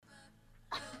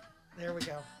There we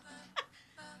go.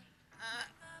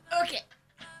 Okay.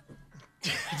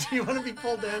 Do you want to be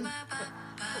pulled in?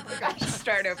 I should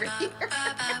start over here. I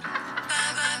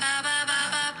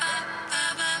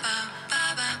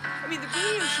mean, the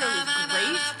radio show is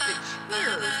great. The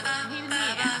chairs were a pain in the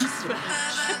ass.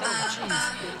 Oh, jeez.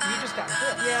 You just got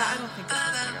hit. Yeah, I don't think this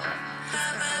one's going to go right.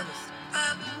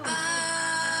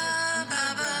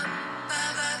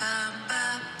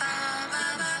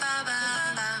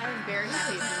 I'm very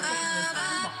happy to be in this one.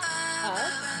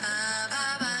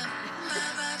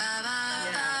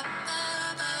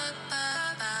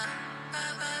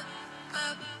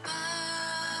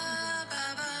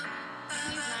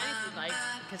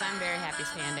 Because I'm very happy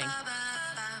standing.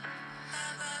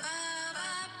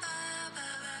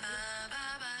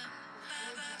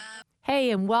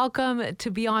 Hey, and welcome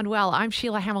to Beyond Well. I'm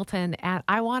Sheila Hamilton, and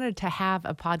I wanted to have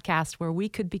a podcast where we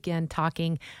could begin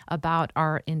talking about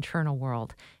our internal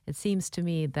world. It seems to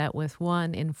me that with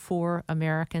 1 in 4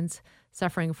 Americans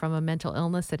suffering from a mental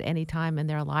illness at any time in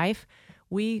their life,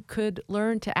 we could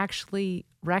learn to actually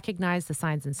recognize the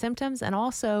signs and symptoms and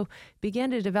also begin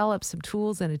to develop some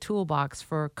tools in a toolbox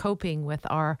for coping with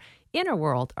our inner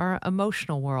world, our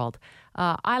emotional world.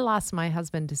 I lost my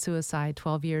husband to suicide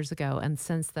 12 years ago, and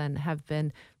since then have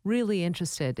been really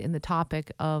interested in the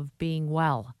topic of being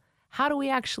well. How do we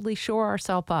actually shore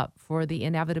ourselves up for the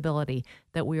inevitability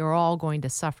that we are all going to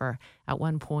suffer at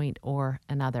one point or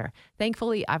another?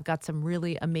 Thankfully, I've got some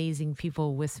really amazing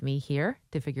people with me here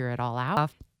to figure it all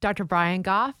out. Dr. Brian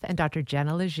Goff and Dr.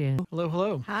 Jenna LeJeune. Hello,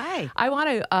 hello. Hi. I want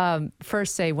to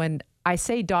first say, when I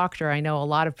say doctor, I know a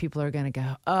lot of people are going to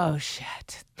go, oh,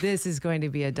 shit, this is going to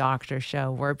be a doctor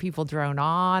show where people drone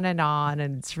on,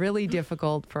 and it's really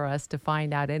difficult for us to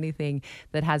find out anything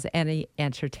that has any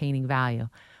entertaining value.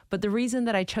 But the reason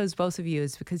that I chose both of you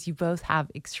is because you both have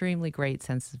extremely great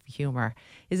senses of humor.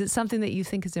 Is it something that you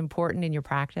think is important in your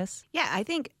practice? Yeah, I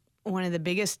think one of the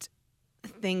biggest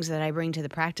things that I bring to the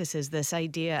practice is this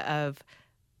idea of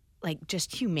like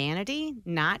just humanity,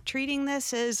 not treating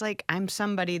this as like I'm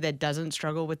somebody that doesn't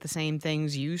struggle with the same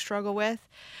things you struggle with,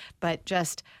 but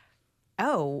just,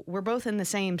 oh, we're both in the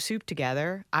same soup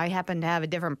together. I happen to have a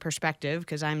different perspective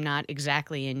because I'm not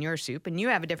exactly in your soup, and you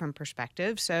have a different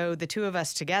perspective. So the two of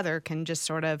us together can just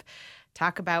sort of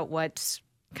talk about what's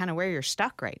kind of where you're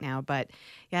stuck right now. But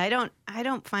yeah, I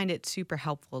don't find it super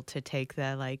helpful to take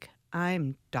the like,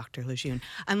 I'm Dr. LeJeune,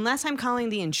 unless I'm calling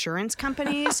the insurance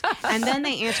companies, and then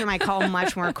they answer my call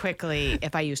much more quickly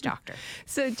if I use doctor.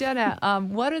 So Jenna,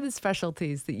 what are the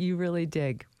specialties that you really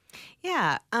dig?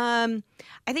 Yeah, I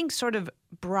think sort of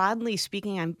broadly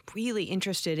speaking, I'm really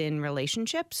interested in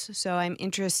relationships. So I'm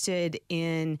interested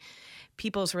in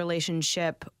people's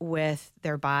relationship with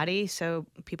their body. So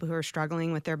people who are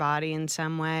struggling with their body in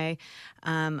some way.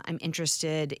 I'm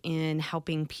interested in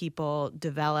helping people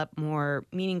develop more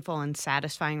meaningful and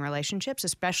satisfying relationships,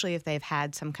 especially if they've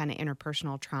had some kind of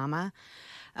interpersonal trauma,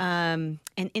 and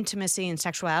intimacy and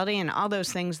sexuality and all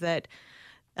those things that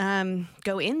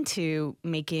go into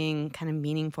making kind of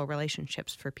meaningful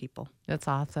relationships for people. That's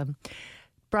awesome.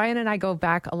 Brian and I go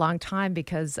back a long time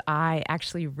because I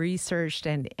actually researched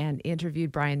and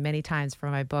interviewed Brian many times for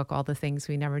my book, All the Things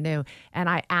We Never Knew. And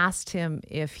I asked him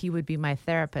if he would be my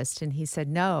therapist, and he said,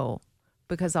 no,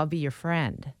 because I'll be your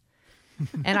friend.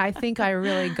 And I think I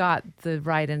really got the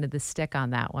right end of the stick on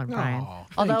that one, Brian.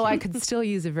 Although I could still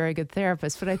use a very good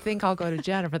therapist, but I think I'll go to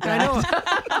Jenna for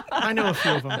that. I know a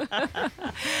few of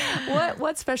them.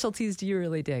 What specialties do you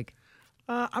really dig?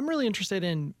 I'm really interested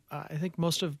in, I think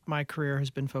most of my career has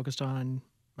been focused on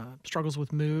struggles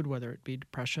with mood, whether it be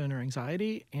depression or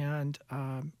anxiety. And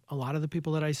a lot of the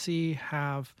people that I see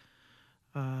have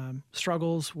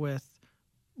struggles with,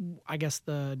 I guess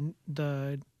the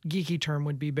geeky term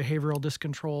would be behavioral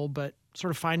discontrol, but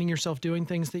sort of finding yourself doing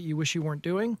things that you wish you weren't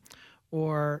doing,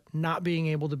 or not being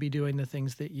able to be doing the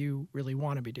things that you really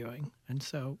want to be doing. And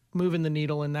so moving the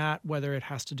needle in that, whether it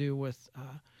has to do with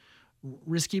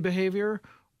risky behavior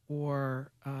or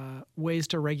ways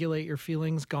to regulate your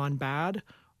feelings gone bad,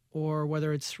 or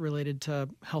whether it's related to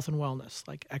health and wellness,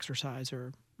 like exercise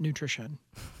or nutrition.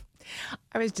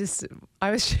 I was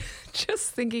just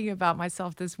thinking about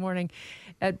myself this morning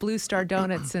at Blue Star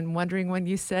Donuts and wondering when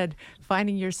you said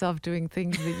finding yourself doing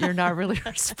things that you're not really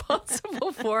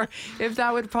responsible for, if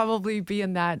that would probably be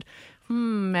in that,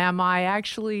 am I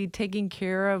actually taking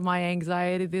care of my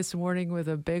anxiety this morning with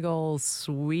a big old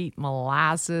sweet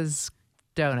molasses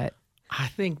donut? I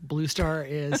think Blue Star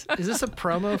is this a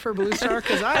promo for Blue Star?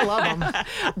 Because I love them.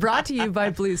 Brought to you by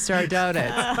Blue Star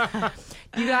Donuts.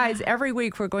 You guys, every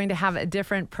week we're going to have a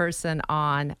different person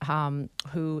on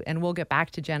who, and we'll get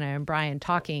back to Jenna and Brian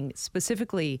talking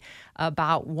specifically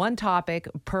about one topic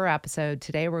per episode.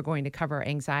 Today we're going to cover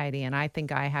anxiety, and I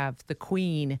think I have the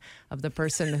queen of the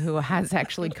person who has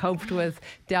actually coped with,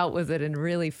 dealt with it, and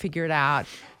really figured out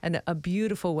a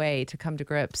beautiful way to come to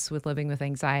grips with living with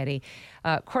anxiety.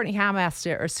 Courtenay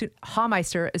Hameister,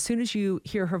 as soon as you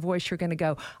hear her voice, you're going to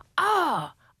go,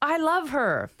 oh, I love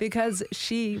her, because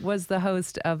she was the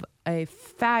host of a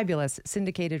fabulous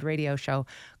syndicated radio show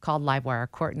called Livewire.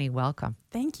 Courtenay, welcome.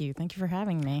 Thank you. Thank you for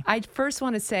having me. I first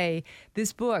want to say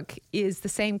this book is the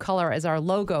same color as our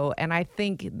logo, and I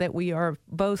think that we are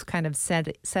both kind of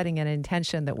setting an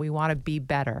intention that we want to be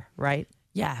better, right?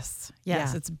 Yes.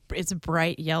 Yeah. It's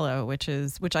bright yellow, which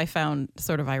I found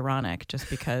sort of ironic, just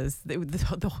because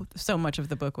so much of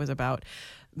the book was about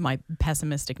my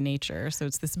pessimistic nature. So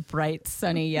it's this bright,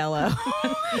 sunny yellow.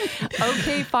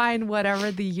 Okay, fine,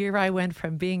 whatever. The year I went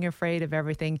from being afraid of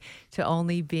everything to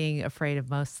only being afraid of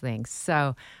most things.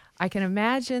 So I can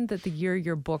imagine that the year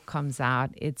your book comes out,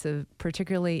 it's a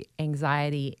particularly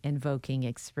anxiety-invoking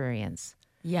experience.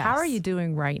 Yes. How are you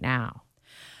doing right now?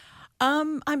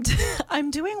 I'm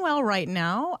doing well right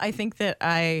now. I think that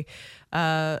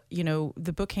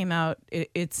the book came out,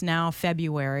 it's now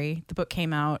February. The book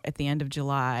came out at the end of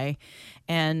July.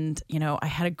 And, I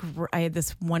had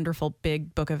this wonderful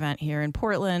big book event here in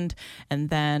Portland. And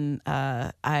then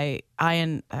I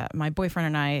and my boyfriend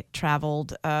and I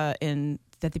traveled at the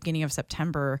beginning of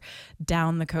September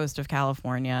down the coast of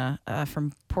California,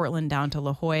 from Portland down to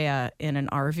La Jolla in an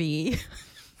RV.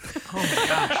 Oh my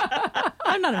gosh.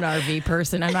 I'm not an RV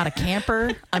person. I'm not a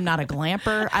camper. I'm not a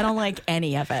glamper. I don't like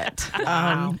any of it.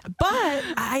 Wow. But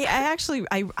I actually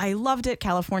loved it.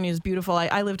 California is beautiful.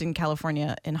 I lived in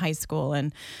California in high school,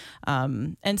 and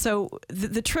so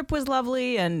the trip was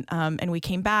lovely, and we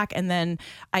came back, and then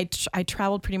I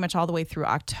traveled pretty much all the way through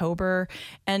October,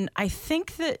 and I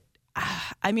think that.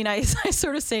 I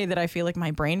sort of say that I feel like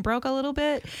my brain broke a little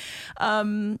bit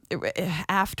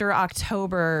after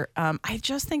October. I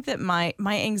just think that my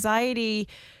anxiety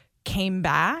came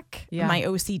back. Yeah. My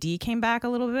OCD came back a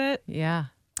little bit. Yeah.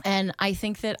 And I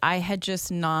think that I had just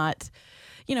not,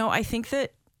 I think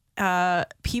that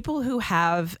people who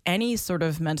have any sort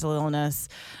of mental illness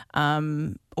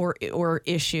or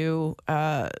issue,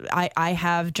 I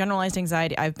have generalized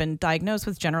anxiety. I've been diagnosed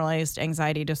with generalized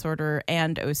anxiety disorder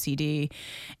and OCD,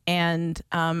 and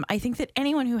I think that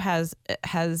anyone who has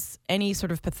any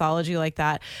sort of pathology like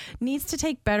that needs to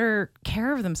take better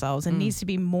care of themselves and needs to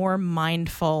be more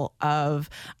mindful of.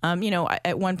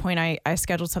 At one point I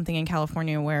scheduled something in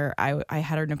California where I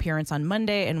had an appearance on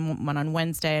Monday and one on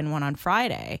Wednesday and one on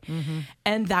Friday,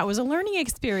 and that was a learning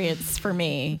experience for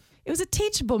me. It was a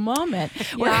teachable moment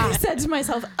where I said to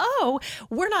myself, oh,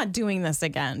 we're not doing this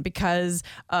again because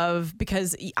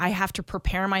I have to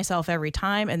prepare myself every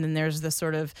time. And then there's this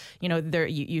sort of,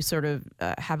 you sort of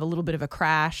have a little bit of a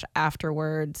crash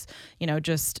afterwards,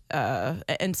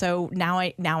 and so now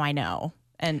I know.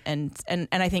 And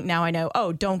I think now I know,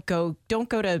 oh, don't go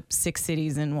to 6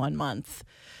 cities in 1 month.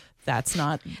 That's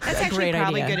not That's a actually great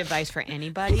probably idea. good advice for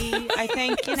anybody. I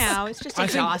think, it's just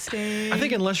exhausting. I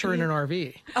think unless you're in an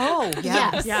RV. Oh,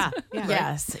 Yes. Yeah.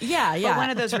 Yes. Yeah. But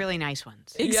one of those really nice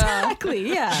ones.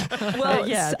 Exactly. Yeah. Well,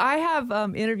 yeah. I have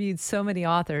interviewed so many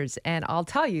authors, and I'll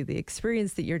tell you, the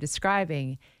experience that you're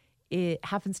describing, it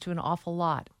happens to an awful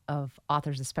lot of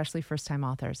authors, especially first-time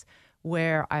authors,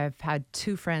 where I've had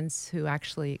 2 friends who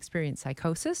actually experienced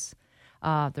psychosis.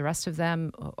 The rest of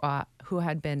them who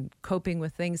had been coping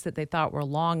with things that they thought were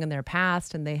long in their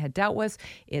past and they had dealt with,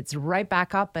 it's right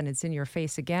back up and it's in your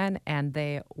face again. And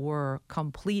they were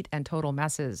complete and total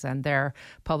messes. And their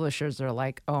publishers are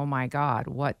like, oh my God,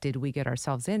 what did we get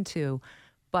ourselves into?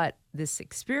 But this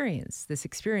experience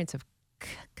of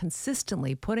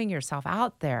consistently putting yourself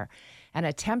out there and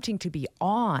attempting to be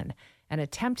on and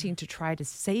attempting to try to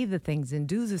say the things and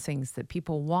do the things that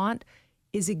people want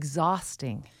is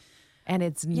exhausting. And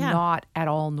it's not at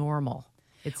all normal.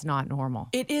 It's not normal.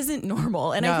 It isn't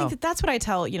normal. And No. I think that that's what I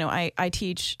tell, I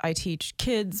teach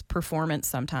kids performance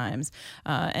sometimes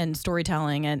and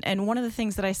storytelling. And one of the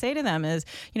things that I say to them is,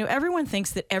 everyone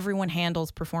thinks that everyone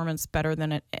handles performance better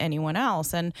than anyone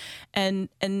else. And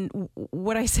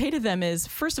what I say to them is,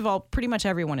 first of all, pretty much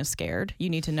everyone is scared. You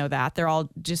need to know that. They're all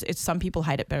some people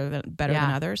hide it better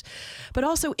than others. But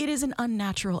also it is an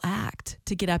unnatural act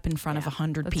to get up in front of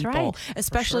 100 That's people, right.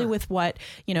 especially with what,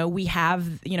 we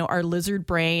have, our lizard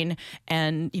brain.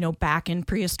 And, back in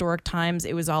prehistoric times,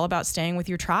 it was all about staying with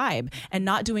your tribe and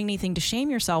not doing anything to shame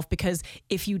yourself, because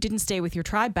if you didn't stay with your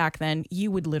tribe back then,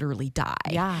 you would literally die.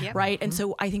 Yeah. Yep. Right. And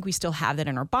so I think we still have that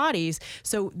in our bodies.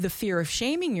 So the fear of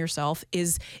shaming yourself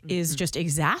is just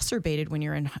exacerbated when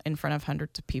you're in front of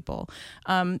hundreds of people.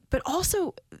 But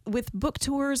also with book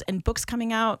tours and books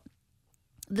coming out,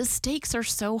 the stakes are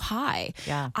so high.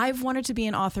 Yeah. I've wanted to be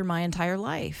an author my entire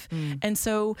life. And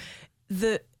so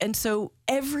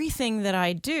everything that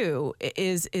I do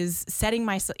is setting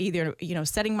myself either,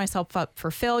 setting myself up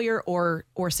for failure or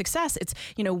success. It's,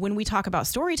 when we talk about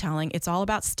storytelling, it's all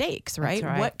about stakes, right?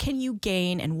 That's right. What can you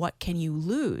gain and what can you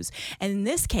lose? And in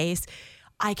this case,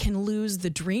 I can lose the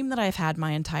dream that I've had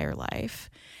my entire life.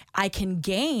 I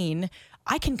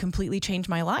can completely change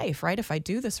my life, right? If I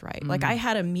do this right. Like I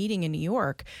had a meeting in New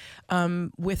York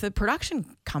with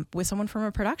with someone from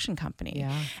a production company.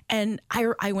 Yeah. And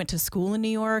I went to school in New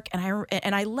York,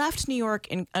 and I left New York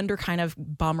under kind of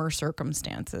bummer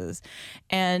circumstances.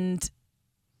 And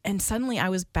suddenly I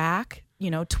was back,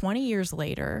 20 years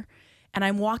later, and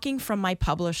I'm walking from my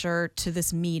publisher to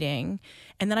this meeting.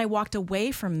 And then I walked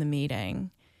away from the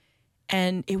meeting.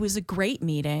 And it was a great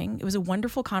meeting. It was a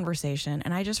wonderful conversation.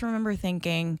 And I just remember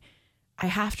thinking, I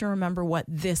have to remember what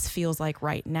this feels like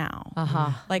right now.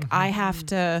 Like I have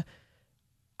to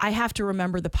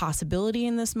remember the possibility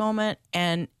in this moment,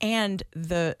 and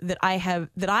that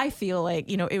I feel like,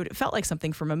 it felt like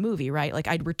something from a movie, right? Like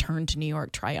I'd return to New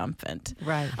York triumphant.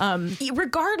 Right.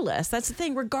 Regardless, that's the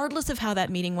thing, regardless of how that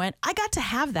meeting went, I got to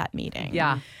have that meeting.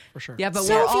 Yeah. For sure. Yeah, but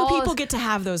So few people get to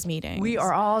have those meetings. We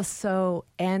are all so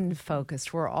end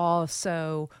focused. We're all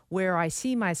so, where I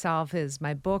see myself is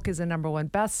my book is a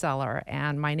 #1 bestseller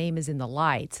and my name is in the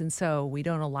lights. And so we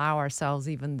don't allow ourselves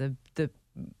even the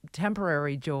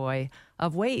temporary joy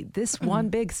of, wait, this one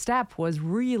big step was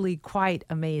really quite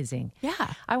amazing.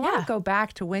 Yeah. I want to go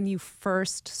back to when you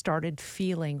first started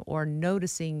feeling or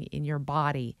noticing in your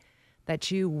body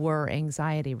that you were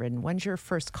anxiety ridden. When's your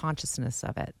first consciousness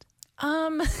of it?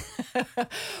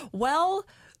 Well,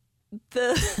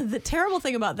 the terrible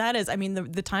thing about that is,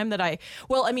 the time that I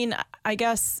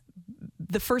guess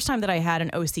the first time that I had an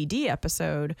OCD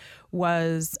episode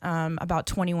was about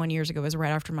 21 years ago. It was right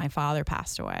after my father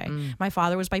passed away. My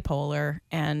father was bipolar,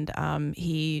 and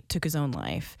he took his own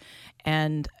life.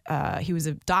 And he was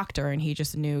a doctor, and he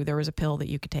just knew there was a pill that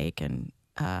you could take, and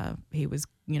he was,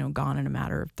 gone in a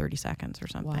matter of 30 seconds or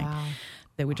something. Wow.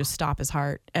 That would just stop his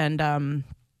heart. And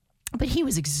but he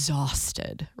was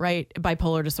exhausted, right?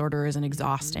 Bipolar disorder is an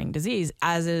exhausting disease,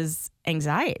 as is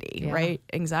anxiety, right?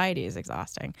 Anxiety is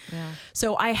exhausting. Yeah.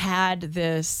 So I had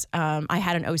this, I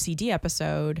had an OCD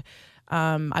episode.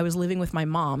 I was living with my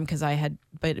mom because I had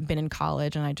been in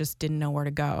college and I just didn't know where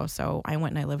to go. So I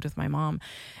went and I lived with my mom.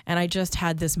 And I just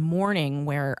had this morning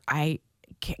where I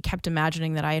kept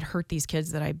imagining that I had hurt these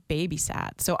kids that I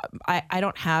babysat. So I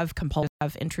don't have compulsive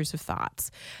intrusive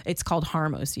thoughts. It's called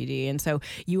harm OCD. And so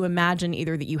you imagine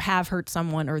either that you have hurt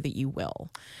someone or that you will.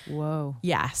 Whoa.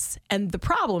 Yes. And the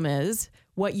problem is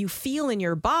what you feel in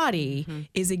your body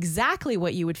is exactly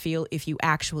what you would feel if you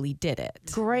actually did it.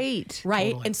 Great.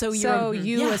 Right. Totally. And so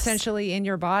you essentially in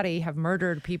your body have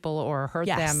murdered people or hurt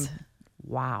them.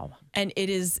 Wow. And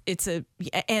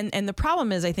and the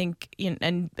problem is, I think,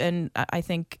 and I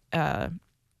think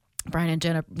Brian and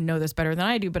Jenna know this better than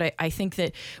I do, but I think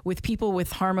that with people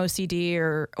with harm OCD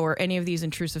or any of these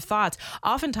intrusive thoughts,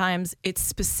 oftentimes it's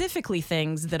specifically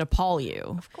things that appall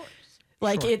you. Of course.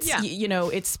 Like it's,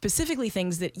 it's specifically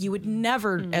things that you would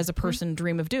never as a person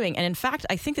dream of doing. And in fact,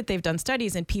 I think that they've done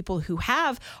studies, and people who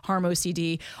have harm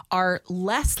OCD are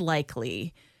less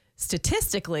likely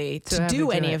statistically to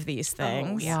do any of these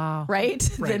things, right?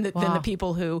 Than the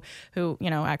people who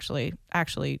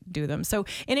actually do them. So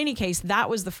in any case, that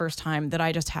was the first time that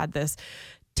I just had this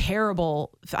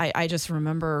terrible, I just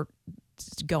remember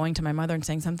going to my mother and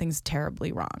saying, something's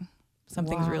terribly wrong.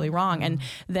 Something's really wrong. And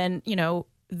then,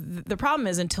 the problem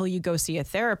is, until you go see a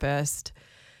therapist,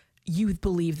 you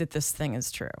believe that this thing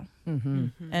is true.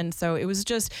 And so it was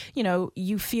just,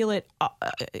 you feel it,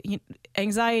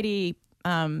 anxiety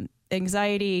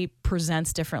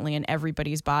presents differently in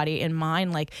everybody's body. In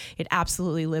mine, like, it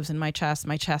absolutely lives in my chest.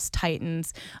 My chest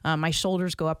tightens. My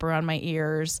shoulders go up around my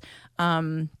ears.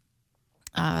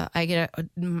 I get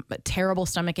a terrible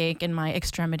stomach ache, and my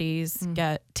extremities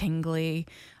get tingly.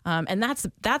 And that's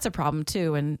a problem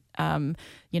too. And,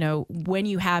 when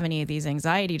you have any of these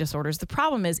anxiety disorders, the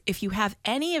problem is, if you have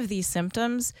any of these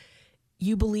symptoms,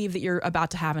 you believe that you're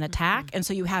about to have an attack, and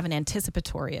so you have an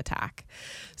anticipatory attack.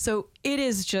 So it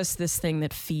is just this thing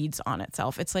that feeds on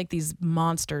itself. It's like these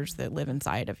monsters that live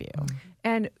inside of you.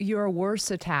 And your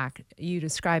worst attack you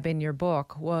describe in your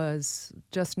book was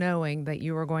just knowing that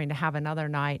you were going to have another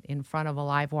night in front of a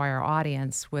Livewire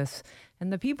audience with,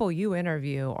 and the people you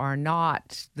interview are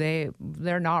not,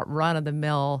 they're not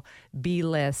run-of-the-mill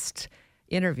B-list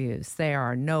interviews. They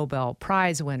are Nobel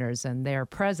Prize winners and they're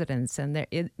presidents, and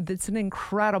it's an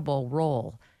incredible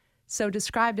role. So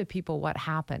describe to people what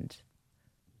happened.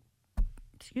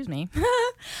 Excuse me.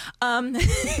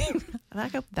 I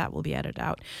hope that will be edited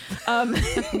out.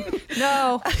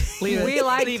 No, we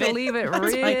like to leave it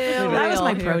real. That was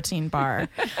my protein bar.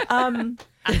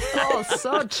 Oh,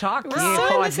 so chocolate. So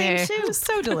delicious. It was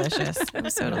so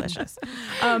delicious.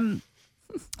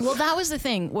 Well, that was the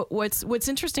thing. What's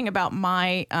interesting about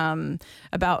my my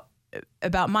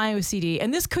OCD,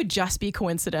 and this could just be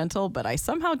coincidental, but I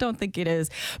somehow don't think it is.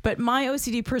 But my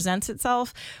OCD presents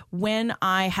itself when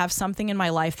I have something in my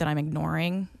life that I'm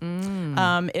ignoring.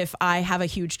 If I have a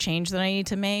huge change that I need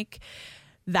to make,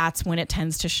 that's when it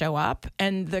tends to show up.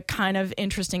 And the kind of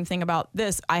interesting thing about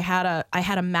this, I had a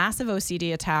massive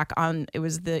OCD attack on, it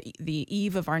was the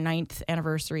eve of our 9th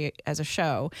anniversary as a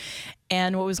show.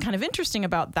 And what was kind of interesting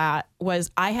about that was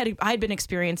I'd been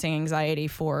experiencing anxiety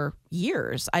for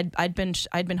years. I'd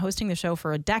been hosting the show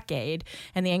for a decade,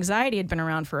 and the anxiety had been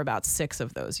around for about 6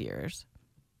 of those years.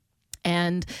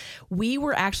 And we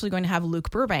were actually going to have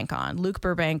Luke Burbank on. Luke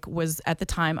Burbank was at the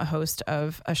time a host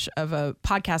of a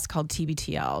podcast called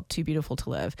TBTL, Too Beautiful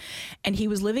to Live. And he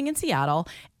was living in Seattle,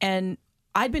 and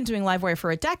I'd been doing Livewire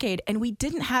for a decade, and we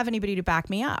didn't have anybody to back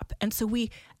me up. And so we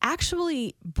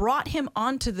actually brought him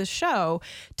onto the show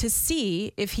to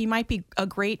see if he might be a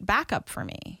great backup for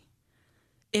me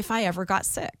if I ever got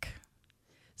sick.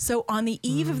 So on the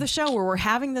eve of the show where we're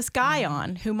having this guy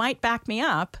on who might back me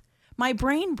up, my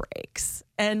brain breaks,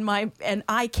 and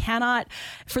I cannot,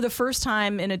 for the first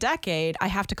time in a decade, I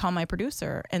have to call my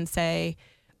producer and say,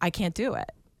 I can't do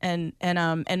it. I'd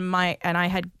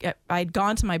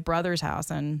gone to my brother's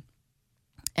house,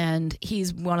 and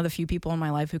he's one of the few people in my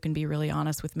life who can be really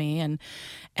honest with me, and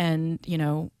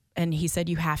he said,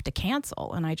 you have to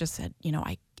cancel. And I just said,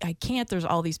 I can't. There's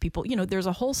all these people, there's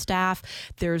a whole staff,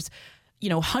 there's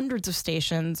hundreds of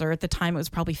stations, or at the time it was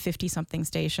probably 50 something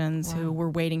stations who were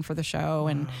waiting for the show,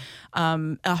 and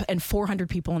 400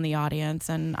 people in the audience.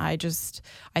 And I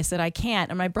said, I can't.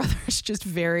 And my brother's just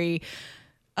very,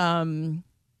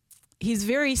 he's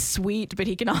very sweet, but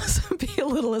he can also be a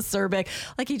little acerbic.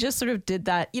 Like, he just sort of did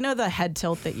that, the head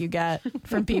tilt that you get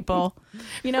from people,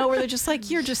 where they're just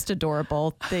like, you're just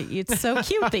adorable. It's so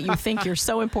cute that you think you're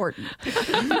so important,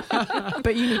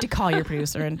 but you need to call your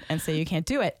producer and say you can't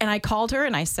do it. And I called her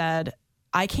and I said,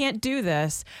 I can't do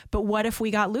this, but what if we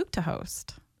got Luke to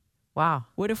host? Wow.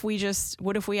 What if we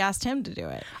asked him to do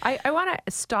it? I want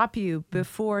to stop you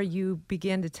before you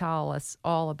begin to tell us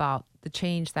all about the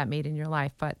change that made in your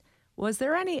life. But was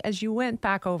there any, as you went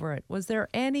back over it, was there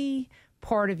any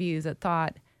part of you that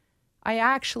thought, I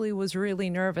actually was really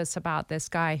nervous about this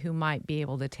guy who might be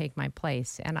able to take my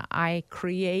place, and I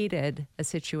created a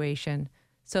situation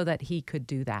so that he could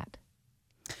do that?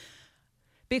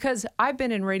 Because I've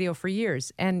been in radio for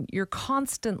years, and you're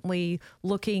constantly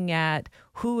looking at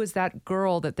who is that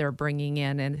girl that they're bringing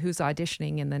in and who's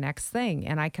auditioning in the next thing.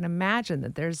 And I can imagine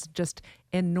that there's just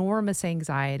enormous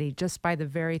anxiety just by the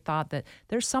very thought that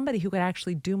there's somebody who could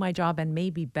actually do my job and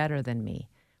maybe better than me.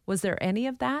 Was there any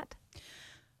of that?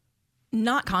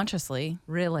 Not consciously.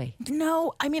 Really?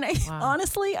 No. I mean,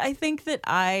 honestly, I think that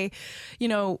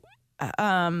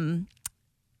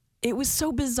it was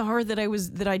so bizarre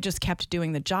that I just kept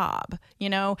doing the job.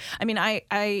 I mean,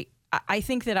 I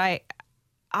think that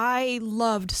I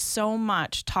loved so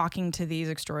much talking to these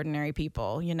extraordinary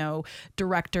people,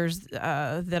 directors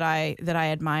that I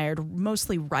admired,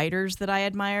 mostly writers that I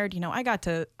admired. I got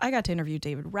to interview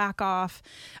David Rakoff.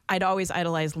 I'd always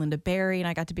idolized Linda Berry, and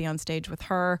I got to be on stage with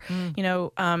her.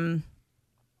 And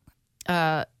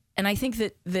I think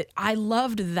that I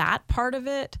loved that part of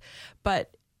it,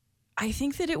 but I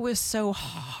think that it was so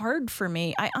hard for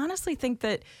me. I honestly think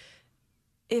that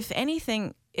if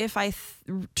anything, if I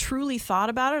truly thought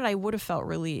about it, I would have felt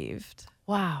relieved.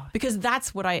 Wow. Because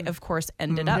that's what I, of course,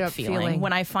 ended up feeling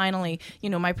when I finally,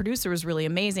 my producer was really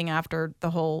amazing after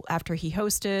he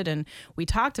hosted and we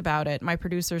talked about it. My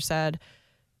producer said,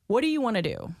 what do you want to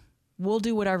do? we'll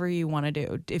do whatever you want to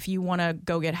do. If you want to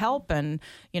go get help, and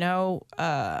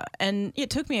and it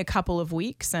took me a couple of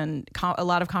weeks and a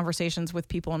lot of conversations with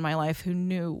people in my life who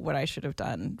knew what I should have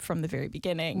done from the very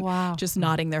beginning. Wow. Just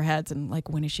nodding their heads and like,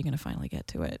 when is she going to finally get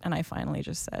to it? And I finally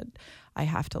just said, I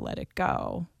have to let it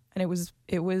go. And it was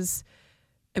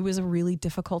a really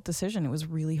difficult decision. It was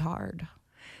really hard.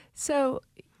 So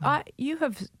you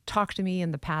have talked to me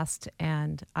in the past,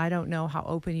 and I don't know how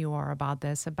open you are about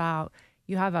this, about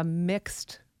you have a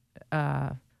mixed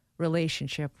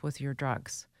relationship with your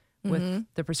drugs. With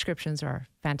the prescriptions are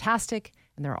fantastic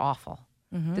and they're awful.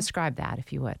 Describe that,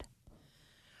 if you would.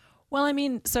 Well, I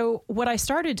mean, so what I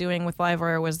started doing with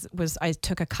Livewire was I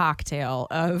took a cocktail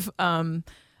of an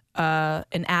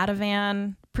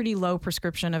Ativan, pretty low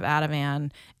prescription of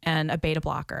Ativan, and a beta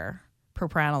blocker,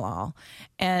 propranolol.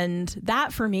 And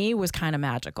that for me was kind of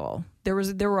magical. There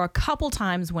were a couple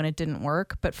times when it didn't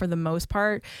work, but for the most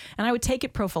part, and I would take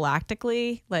it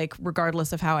prophylactically, like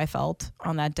regardless of how I felt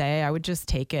on that day, I would just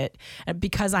take it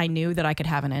because I knew that I could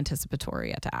have an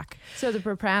anticipatory attack. So the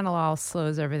propranolol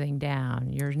slows everything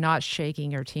down. You're not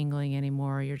shaking or tingling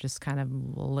anymore. You're just kind of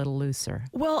a little looser.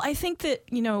 Well, I think that,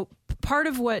 part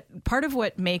of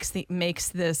what makes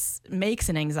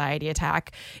an anxiety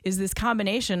attack is this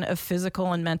combination of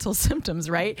physical and mental symptoms,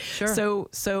 right? Sure.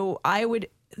 So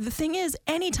the thing is,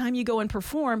 anytime you go and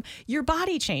perform, your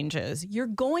body changes. You're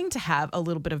going to have a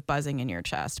little bit of buzzing in your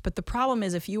chest. But the problem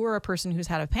is, if you are a person who's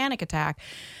had a panic attack,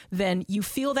 then you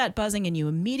feel that buzzing and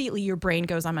your brain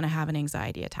goes, I'm going to have an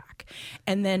anxiety attack.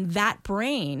 And then that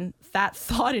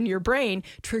thought in your brain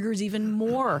triggers even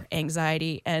more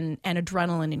anxiety and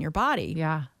adrenaline in your body.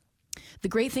 Yeah. The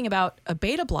great thing about a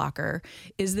beta blocker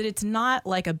is that it's not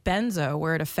like a benzo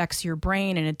where it affects your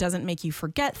brain and it doesn't make you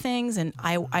forget things. And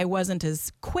I wasn't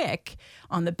as quick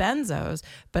on the benzos,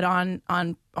 but on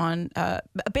a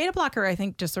beta blocker, I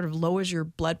think just sort of lowers your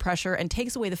blood pressure and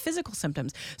takes away the physical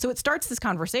symptoms. So it starts this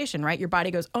conversation, right? Your body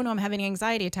goes, oh no, I'm having an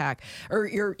anxiety attack. Or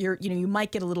you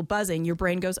might get a little buzzing. Your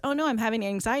brain goes, oh no, I'm having an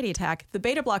anxiety attack. The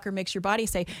beta blocker makes your body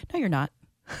say, no, you're not.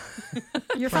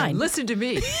 You're fine. Listen to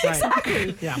me.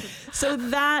 Exactly. Yeah. So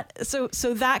that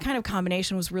kind of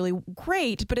combination was really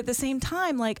great. But at the same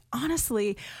time, like,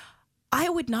 honestly, I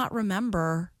would not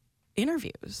remember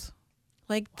interviews.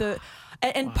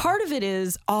 And part of it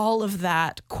is all of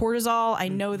that cortisol. I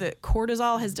know that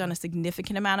cortisol has done a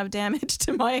significant amount of damage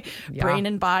to my brain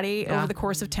and body over the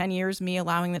course of 10 years, me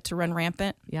allowing it to run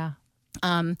rampant. Yeah.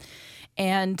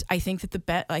 And I think that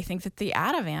the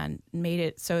Ativan made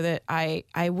it so that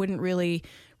I wouldn't really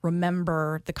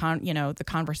remember the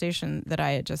conversation that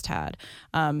I had just had.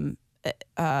 And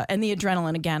the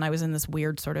adrenaline, again, I was in this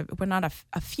weird sort of, but not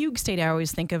a fugue state. I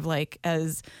always think of like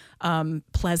as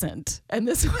pleasant, and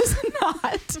this was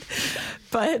not.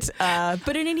 But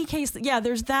in any case, yeah,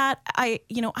 there's that. I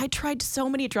tried so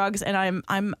many drugs, and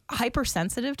I'm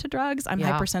hypersensitive to drugs. I'm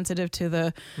hypersensitive to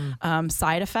the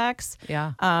side effects.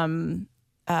 Yeah.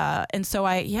 And so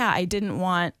I didn't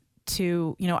want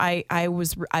to,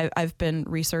 I've been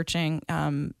researching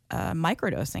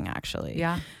microdosing actually.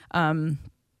 Yeah.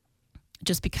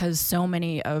 Just because so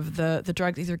many of the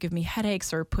drugs either give me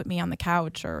headaches or put me on the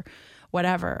couch or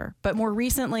whatever. But more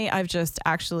recently, I've just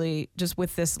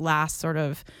with this last sort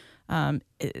of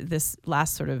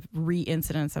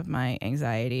re-incidence of my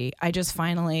anxiety, I just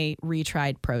finally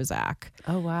retried Prozac.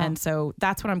 Oh, wow. And so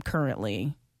that's what I'm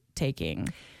currently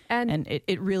taking. And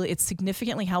it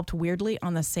significantly helped, weirdly,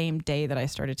 on the same day that I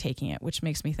started taking it, which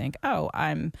makes me think, oh,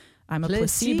 I'm a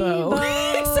placebo.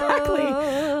 Exactly.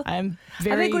 I'm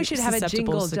very I think we should have a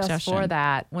jingle just suggestion. for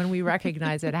that when we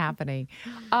recognize it happening.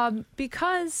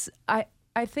 Because I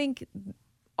think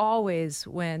always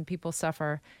when people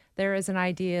suffer, there is an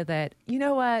idea that, you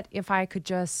know what, if I could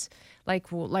just, like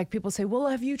people say, well,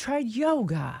 have you tried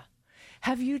yoga?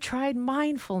 Have you tried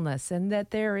mindfulness? And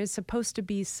that there is supposed to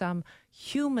be some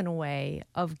human way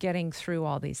of getting through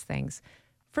all these things.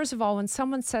 First of all, when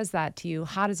someone says that to you,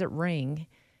 how does it ring?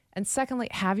 And secondly,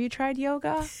 have you tried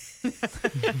yoga? It's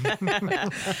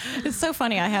so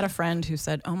funny. I had a friend who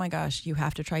said, oh my gosh, you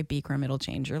have to try Bikram. It'll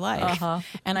change your life. Uh-huh.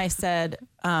 And I said,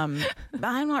 I'm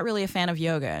not really a fan of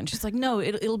yoga. And she's like, no,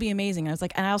 it'll be amazing. And I was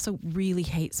like, and I also really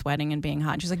hate sweating and being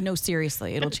hot. And she's like, no,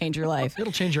 seriously, it'll change your life.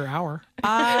 It'll change your hour.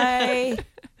 And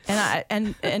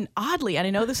oddly, and I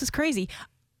know this is crazy,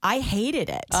 I hated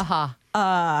it.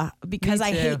 Because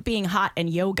I hate being hot and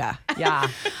yoga. Yeah.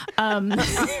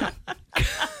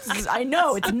 I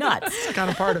know, it's nuts. It's kind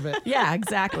of part of it. Yeah,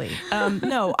 exactly.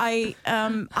 No, I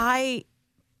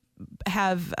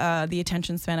have the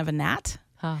attention span of a gnat.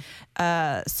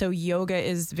 So yoga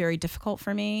is very difficult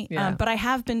for me. Yeah. But I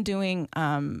have been doing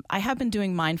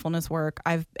mindfulness work.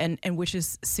 And which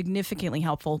is significantly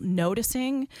helpful.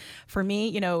 Noticing for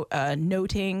me,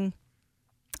 noting.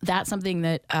 That's something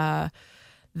that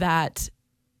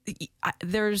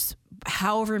there's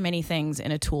however many things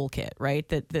in a toolkit, right?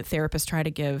 That therapists try to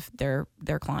give their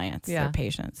clients, their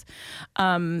patients.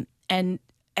 And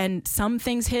some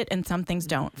things hit and some things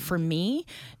don't. For me,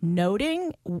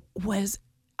 noting was,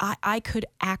 I could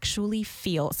actually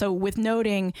feel. So with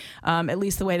noting, at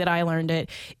least the way that I learned it,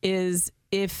 is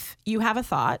if you have a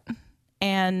thought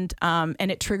and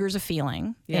it triggers a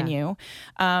feeling in you,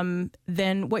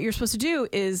 then what you're supposed to do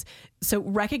is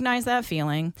recognize that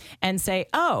feeling and say,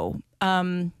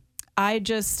 I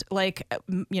just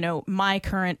my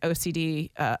current OCD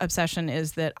obsession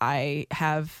is that I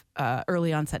have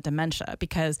early onset dementia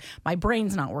because my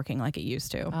brain's not working like it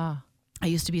used to. I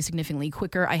used to be significantly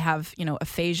quicker. I have,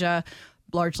 aphasia,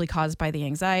 largely caused by the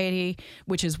anxiety,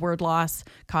 which is word loss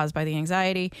caused by the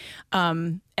anxiety.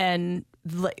 And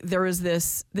there was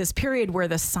this period where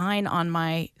the sign on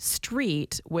my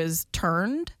street was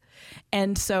turned.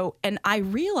 And I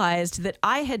realized that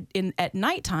I had at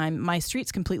nighttime, my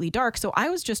street's completely dark. So I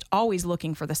was just always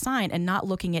looking for the sign and not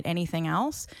looking at anything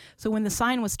else. So when the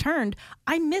sign was turned,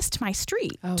 I missed my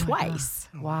street twice.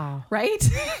 Wow. Right?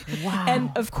 Wow.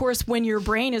 And of course, when your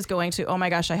brain is going to, oh my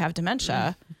gosh, I have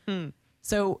dementia.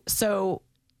 So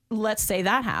let's say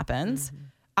that happens.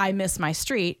 I miss my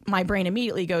street. My brain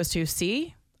immediately goes to,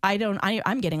 see,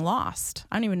 I'm getting lost.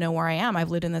 I don't even know where I am.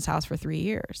 I've lived in this house for 3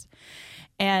 years.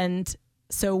 And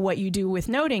so what you do with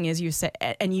noting is you say,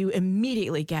 and you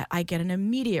immediately I get an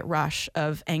immediate rush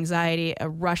of anxiety, a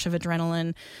rush of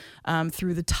adrenaline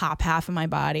through the top half of my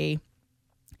body,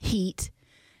 heat.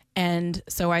 And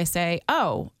so I say,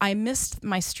 I missed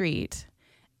my street.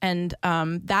 And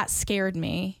that scared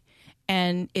me.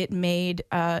 And it made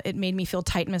me feel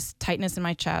tightness in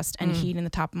my chest and heat in the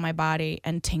top of my body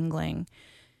and tingling.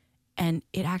 And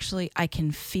I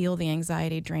can feel the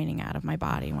anxiety draining out of my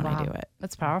body when I do it.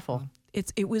 That's powerful.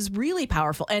 It was really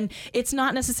powerful. And it's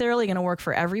not necessarily going to work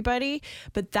for everybody,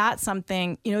 but that's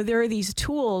something, there are these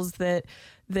tools that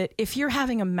if you're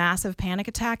having a massive panic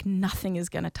attack, nothing is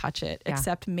going to touch it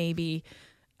except maybe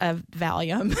a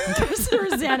Valium or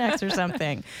Xanax or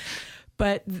something.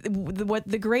 But what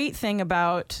the great thing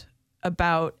about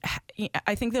I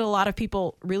think that a lot of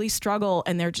people really struggle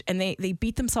and they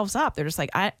beat themselves up. They're just like,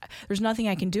 there's nothing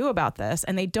I can do about this.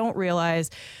 And they don't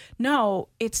realize, no,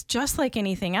 it's just like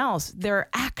anything else. There are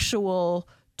actual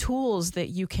tools that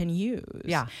you can use.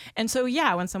 Yeah. And so,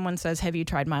 when someone says, have you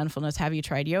tried mindfulness? Have you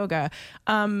tried yoga?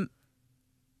 Once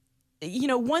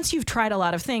you've tried a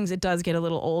lot of things, it does get a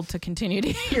little old to continue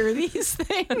to hear these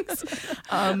things.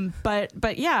 But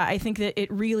I think that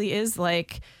it really is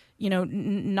like,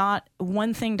 not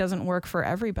one thing doesn't work for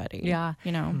everybody. Yeah.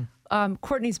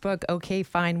 Courtney's book, Okay,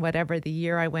 Fine, Whatever, the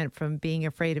year I went from being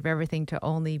afraid of everything to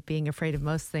only being afraid of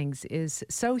most things, is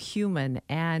so human.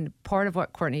 And part of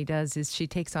what Courtney does is she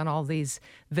takes on all these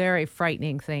very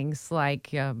frightening things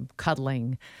like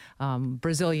cuddling,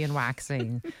 Brazilian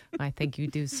waxing. I think you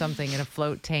do something in a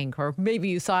float tank, or maybe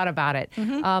you thought about it.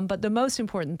 But the most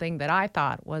important thing that I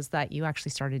thought was that you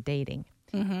actually started dating.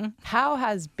 How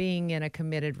has being in a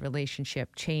committed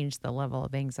relationship changed the level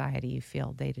of anxiety you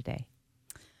feel day to day?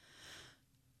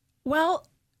 Well,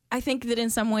 I think that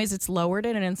in some ways it's lowered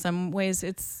it, and in some ways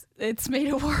it's made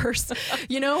it worse.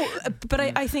 But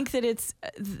I think that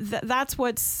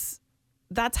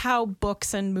that's how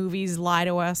books and movies lie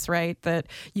to us, right? That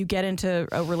you get into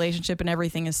a relationship and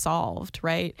everything is solved,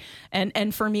 right?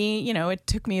 And for me, it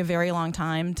took me a very long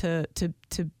time to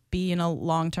be in a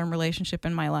long-term relationship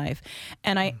in my life.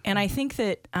 And I think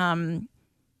that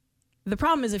the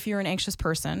problem is, if you're an anxious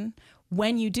person,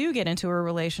 when you do get into a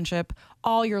relationship,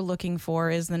 all you're looking for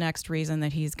is the next reason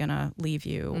that he's going to leave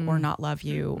you or not love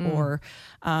you or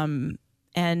and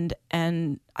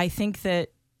I think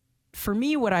that for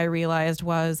me, what I realized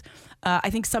was I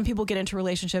think some people get into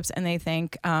relationships and they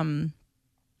think, I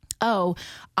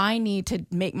need to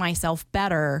make myself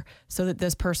better so that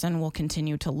this person will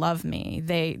continue to love me.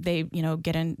 They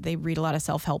read a lot of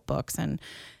self-help books and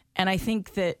I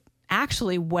think that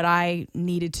actually what I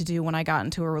needed to do when I got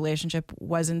into a relationship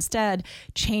was instead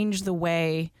change the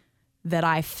way that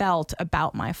I felt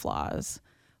about my flaws.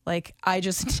 Like I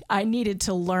needed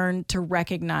to learn to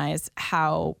recognize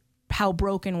how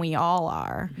broken we all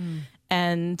are.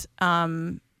 And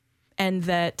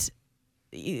that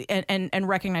and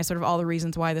recognize sort of all the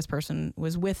reasons why this person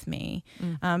was with me.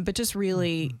 But just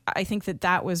really, I think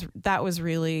that was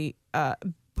really,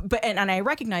 and I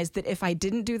recognized that if I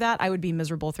didn't do that, I would be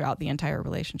miserable throughout the entire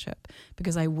relationship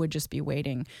because I would just be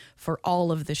waiting for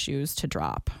all of the shoes to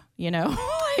drop,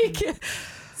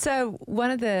 So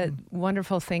one of the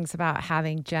wonderful things about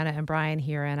having Jenna and Brian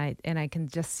here, and I can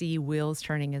just see wheels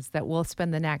turning, is that we'll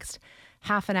spend the next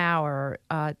half an hour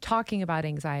talking about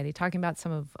anxiety, talking about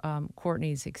some of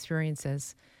Courtenay's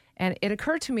experiences. And it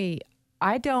occurred to me,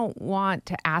 I don't want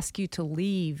to ask you to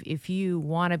leave if you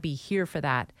want to be here for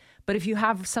that. But if you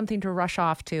have something to rush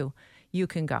off to, you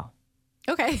can go.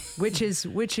 Okay. Which is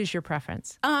your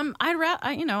preference? I'd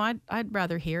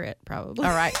rather hear it probably.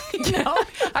 All right.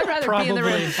 I'd rather be in the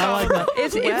room. I like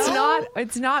that.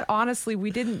 It's not honestly, we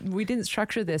didn't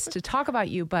structure this to talk about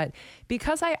you, but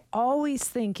because I always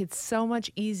think it's so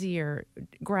much easier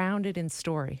grounded in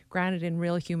story, grounded in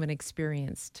real human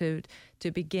experience to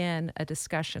begin a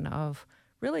discussion of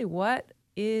really what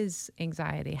is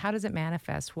anxiety? How does it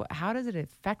manifest? How does it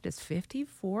affect us?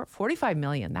 45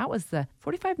 million. That was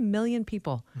 45 million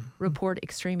people report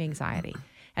extreme anxiety.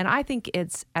 And I think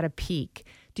it's at a peak.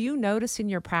 Do you notice in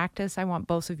your practice, I want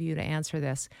both of you to answer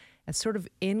this, a sort of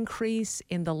increase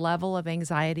in the level of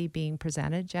anxiety being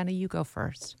presented? Jenna, you go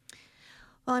first.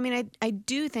 Well, I mean, I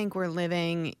do think we're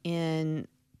living in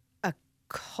a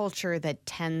culture that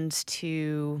tends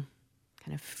to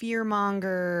kind of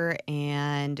fearmonger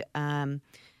and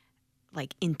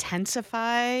like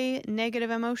intensify negative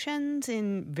emotions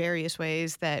in various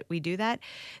ways that we do that.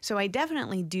 So I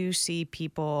definitely do see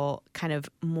people kind of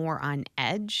more on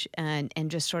edge and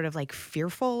just sort of like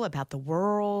fearful about the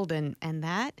world and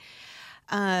that.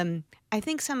 I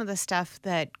think some of the stuff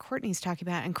that Courtenay's talking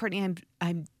about, and Courtenay,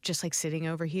 I'm just like sitting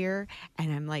over here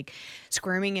and I'm like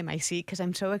squirming in my seat because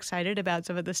I'm so excited about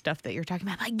some of the stuff that you're talking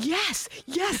about. I'm like, yes,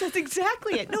 that's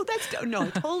exactly it. No, I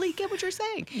totally get what you're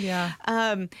saying. Yeah.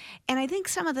 And I think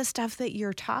some of the stuff that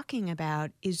you're talking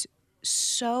about is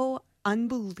so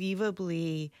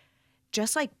unbelievably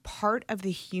just like part of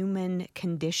the human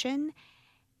condition,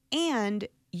 and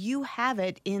you have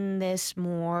it in this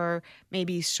more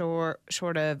maybe sort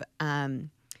of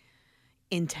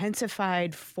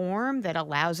intensified form that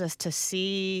allows us to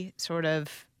see sort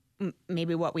of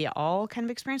maybe what we all kind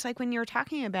of experience, like when you're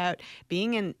talking about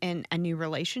being in a new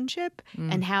relationship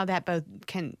and how that both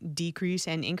can decrease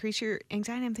and increase your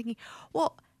anxiety. I'm thinking,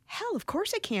 well, hell, of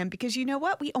course it can, because you know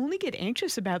what? We only get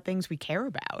anxious about things we care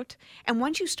about. And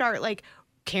once you start like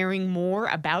caring more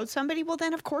about somebody, well,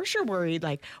 then of course you're worried,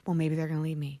 like, well, maybe they're going to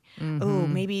leave me. Oh,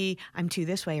 maybe I'm too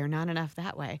this way or not enough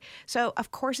that way. So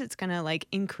of course it's going to like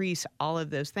increase all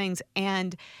of those things.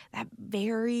 And that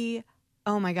very,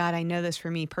 oh my God, I know this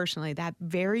for me personally, that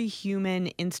very human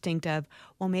instinct of,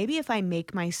 well, maybe if I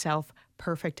make myself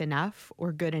perfect enough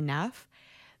or good enough,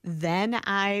 then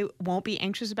I won't be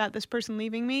anxious about this person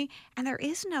leaving me. And there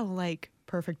is no like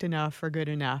perfect enough or good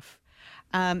enough.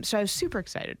 So I was super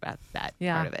excited about that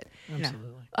part of it.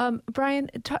 Absolutely.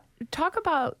 Brian, talk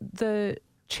about the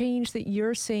change that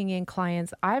you're seeing in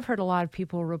clients. I've heard a lot of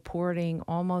people reporting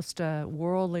almost a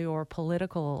worldly or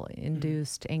political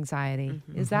induced anxiety.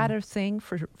 Is that a thing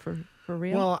for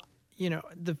real? Well,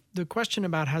 the question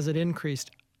about has it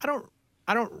increased,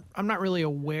 I'm not really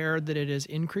aware that it has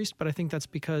increased, but I think that's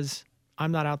because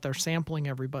I'm not out there sampling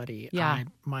everybody. Yeah.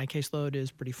 My caseload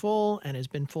is pretty full and has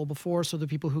been full before, so the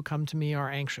people who come to me are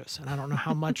anxious. And I don't know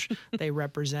how much they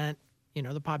represent,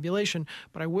 the population.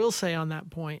 But I will say on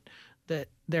that point that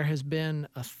there has been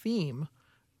a theme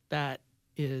that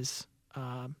is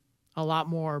a lot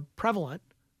more prevalent,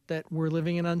 that we're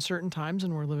living in uncertain times,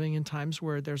 and we're living in times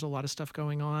where there's a lot of stuff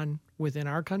going on within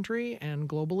our country and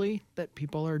globally that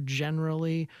people are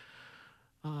generally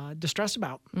distressed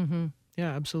about. Mm-hmm.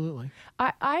 Yeah, absolutely.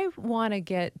 I want to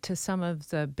get to some of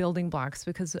the building blocks,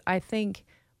 because I think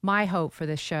my hope for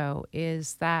this show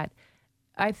is that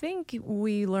I think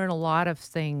we learn a lot of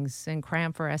things and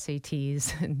cram for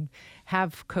SATs and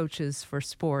have coaches for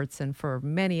sports and for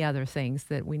many other things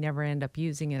that we never end up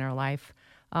using in our life.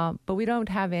 But we don't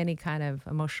have any kind of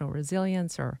emotional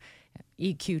resilience or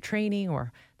EQ training,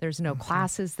 or there's no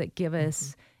classes that give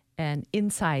us an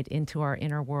insight into our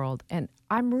inner world. And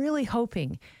I'm really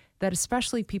hoping that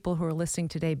especially people who are listening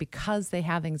today, because they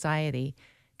have anxiety,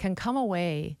 can come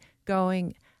away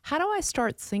going, how do I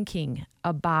start thinking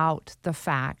about the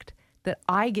fact that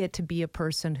I get to be a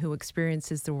person who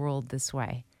experiences the world this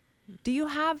way? Do you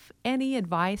have any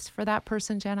advice for that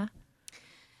person, Jenna?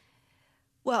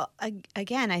 Well,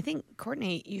 again, I think,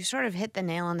 Courtenay, you sort of hit the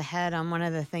nail on the head on one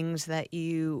of the things that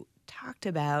you talked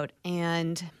about.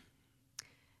 And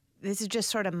this is just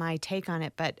sort of my take on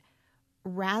it. But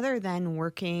rather than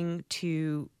working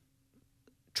to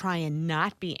try and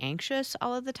not be anxious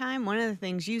all of the time. One of the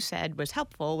things you said was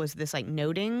helpful was this like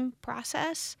noting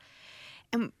process.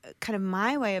 And kind of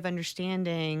my way of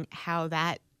understanding how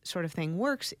that sort of thing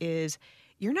works is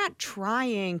you're not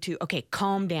trying to, okay,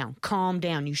 calm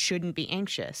down. You shouldn't be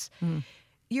anxious.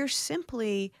 You're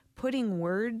simply putting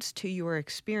words to your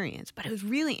experience. But it was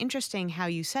really interesting how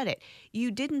you said it. You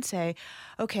didn't say,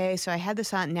 okay, so I had this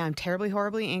thought and now I'm terribly,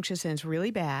 horribly anxious and it's really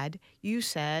bad. You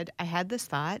said, I had this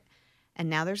thought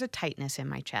and now there's a tightness in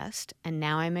my chest and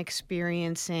now I'm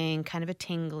experiencing kind of a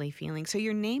tingly feeling. So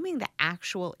you're naming the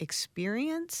actual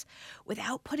experience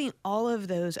without putting all of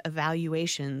those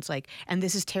evaluations like, and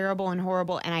this is terrible and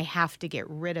horrible and I have to get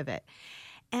rid of it.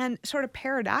 And sort of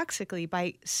paradoxically,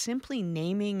 by simply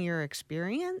naming your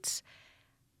experience,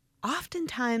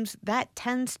 oftentimes that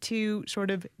tends to sort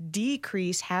of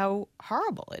decrease how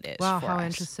horrible it is. Wow, for how us.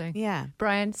 interesting. Yeah.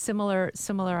 Brian, similar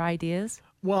ideas?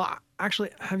 Well, actually,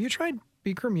 have you tried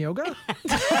Bikram yoga?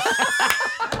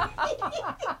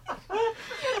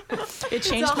 It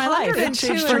changed my life. It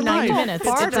changed for your 90 life. minutes.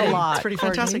 Fart It's a a lot. lot. It's pretty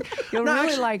fantastic. You'll No, really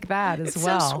actually, like that as It's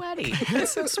well. so sweaty.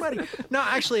 It's so sweaty. No,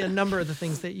 actually, a number of the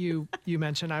things that you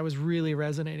mentioned, I was really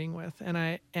resonating with,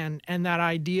 and that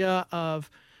idea of,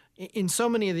 in so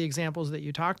many of the examples that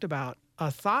you talked about, a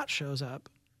thought shows up,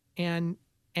 and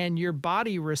your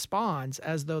body responds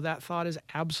as though that thought is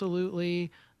absolutely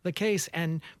the case,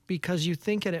 and because you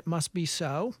think it must be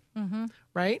so,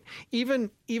 right? Even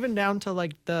down to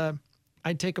like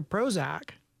I'd take a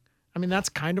Prozac. I mean, that's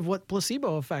kind of what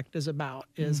placebo effect is about,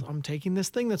 is I'm taking this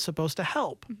thing that's supposed to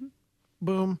help.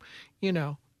 Boom,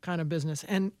 kind of business.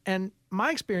 And my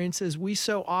experience is we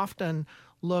so often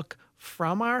look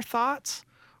from our thoughts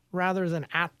rather than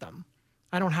at them.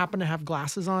 I don't happen to have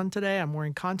glasses on today. I'm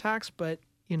wearing contacts, but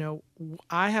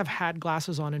I have had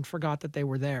glasses on and forgot that they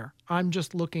were there. I'm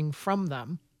just looking from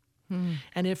them.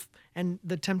 And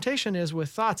the temptation is with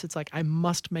thoughts, it's like, I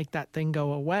must make that thing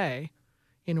go away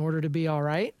in order to be all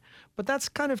right. But that's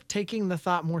kind of taking the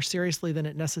thought more seriously than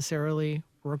it necessarily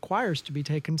requires to be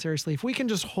taken seriously. If we can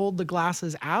just hold the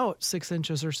glasses out 6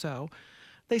 inches or so,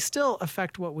 they still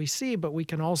affect what we see, but we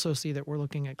can also see that we're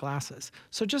looking at glasses.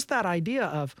 So just that idea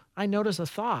of, I notice a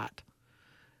thought,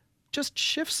 just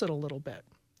shifts it a little bit,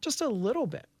 just a little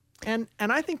bit. And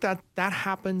I think that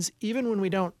happens even when we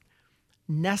don't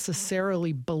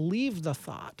necessarily believe the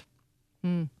thought.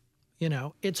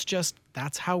 It's just,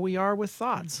 that's how we are with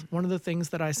thoughts. One of the things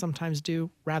that I sometimes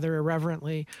do rather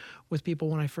irreverently with people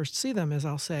when I first see them is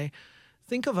I'll say,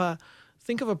 think of a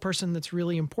person that's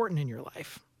really important in your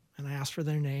life. And I ask for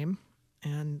their name.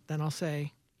 And then I'll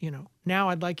say, now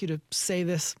I'd like you to say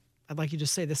this. I'd like you to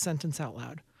say this sentence out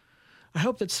loud. I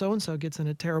hope that so-and-so gets in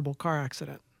a terrible car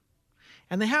accident.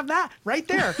 And they have that right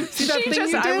there. See that thing you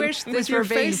did? I wish this were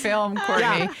being filmed, Courtney.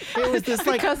 Yeah, it was this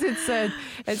like, because it's a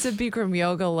Bikram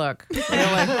yoga look. Really.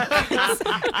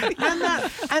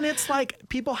 and it's like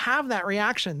people have that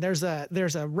reaction. There's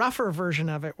a rougher version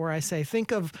of it where I say,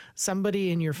 think of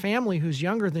somebody in your family who's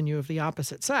younger than you of the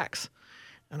opposite sex.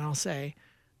 And I'll say,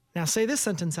 now say this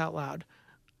sentence out loud.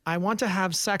 I want to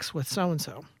have sex with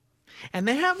so-and-so. And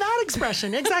they have that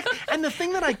expression. Exactly. And the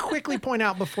thing that I quickly point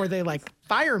out before they like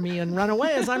fire me and run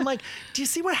away is I'm like, do you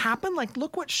see what happened? Like,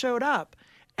 look what showed up.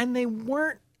 And they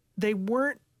weren't,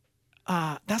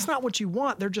 that's not what you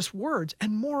want. They're just words.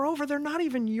 And moreover, they're not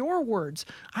even your words.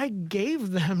 I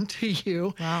gave them to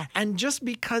you. Wow. And just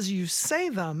because you say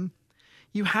them,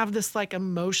 you have this like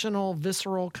emotional,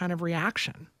 visceral kind of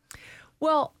reaction.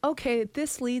 Well, okay,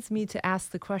 this leads me to ask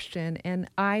the question, and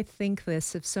I think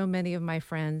this of so many of my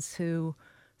friends who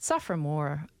suffer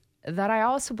more, that I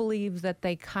also believe that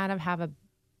they kind of have a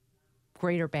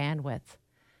greater bandwidth.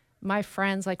 My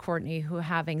friends like Courtney who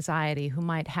have anxiety, who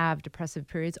might have depressive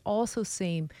periods, also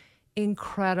seem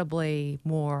incredibly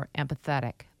more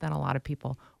empathetic than a lot of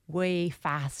people, way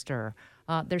faster.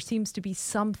 There seems to be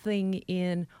something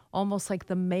in almost like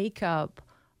the makeup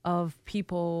of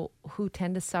people who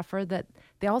tend to suffer that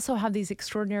they also have these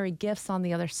extraordinary gifts on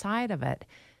the other side of it.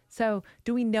 So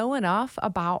do we know enough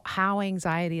about how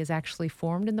anxiety is actually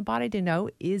formed in the body to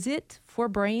know, is it for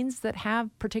brains that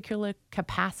have particular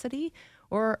capacity,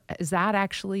 or has that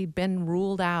actually been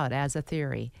ruled out as a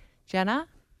theory? Jenna?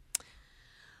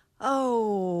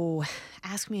 Oh,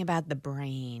 ask me about the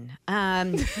brain.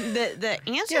 The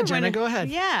answer. Yeah, Jenna, go ahead.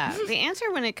 Yeah, the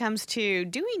answer when it comes to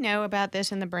do we know about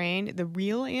this in the brain? The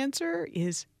real answer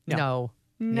is no.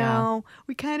 No.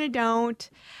 We kind of don't.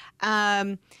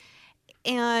 And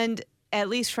at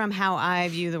least from how I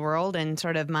view the world and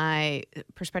sort of my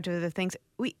perspective of the things,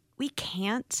 we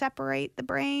can't separate the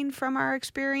brain from our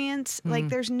experience. Like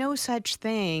there's no such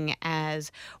thing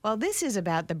as, well, this is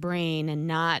about the brain and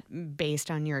not based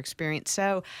on your experience.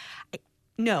 So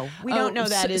no, we don't know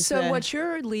that is so what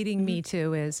you're leading me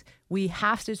to is we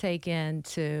have to take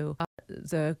into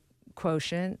the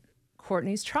quotient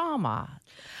Courtenay's trauma,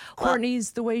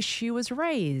 Courtenay's the way she was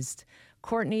raised,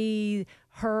 Courtenay,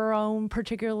 her own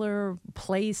particular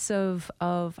place of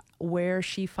where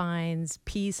she finds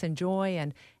peace and joy,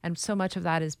 and so much of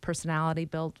that is personality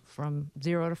built from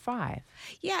 0 to 5.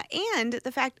 Yeah, and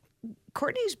the fact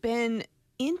Courtenay's been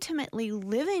intimately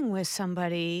living with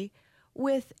somebody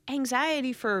with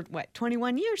anxiety for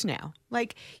 21 years now.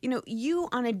 Like, you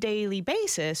on a daily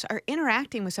basis are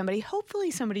interacting with somebody,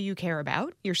 hopefully somebody you care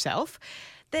about yourself,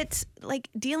 that's like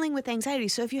dealing with anxiety.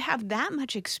 So if you have that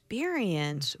much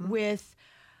experience with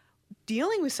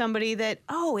dealing with somebody that,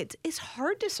 it's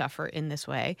hard to suffer in this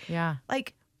way. Yeah.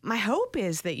 Like, my hope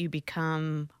is that you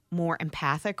become more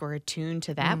empathic or attuned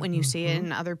to that when you see it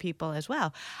in other people as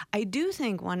well. I do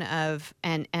think one of,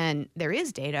 and there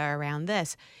is data around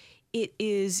this, it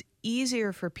is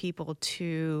easier for people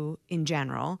to, in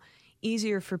general,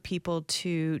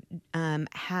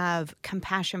 have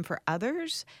compassion for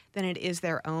others than it is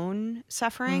their own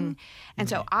suffering. And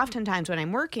so oftentimes when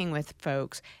I'm working with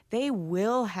folks, they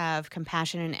will have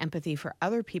compassion and empathy for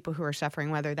other people who are suffering,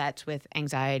 whether that's with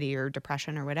anxiety or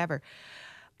depression or whatever.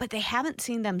 But they haven't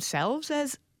seen themselves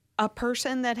as a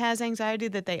person that has anxiety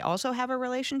that they also have a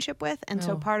relationship with. And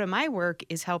so part of my work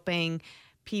is helping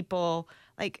people,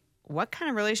 like, what kind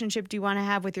of relationship do you want to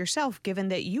have with yourself, given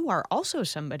that you are also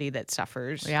somebody that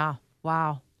suffers? Yeah.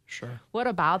 Wow. Sure. What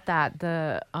about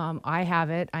that? I have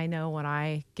it. I know when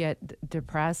I get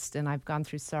depressed, and I've gone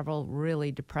through several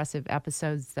really depressive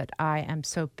episodes, that I am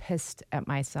so pissed at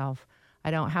myself.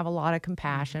 I don't have a lot of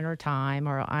compassion or time,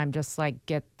 or I'm just like,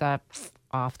 get the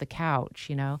off the couch,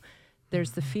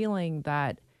 There's the feeling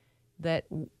that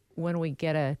when we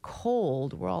get a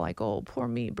cold, we're all like, oh, poor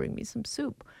me, bring me some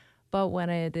soup. But when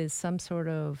it is some sort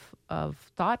of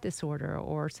thought disorder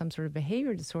or some sort of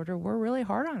behavior disorder, we're really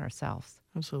hard on ourselves.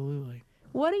 Absolutely.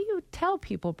 What do you tell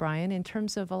people, Brian, in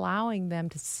terms of allowing them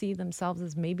to see themselves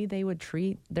as maybe they would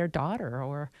treat their daughter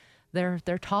or their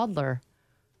toddler?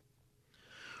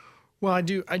 Well, I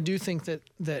do think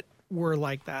that we're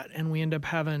like that, and we end up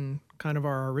having kind of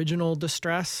our original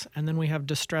distress, and then we have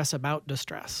distress about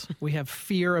distress. We have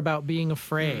fear about being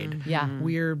afraid. Yeah.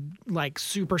 We're like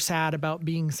super sad about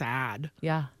being sad.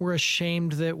 Yeah. We're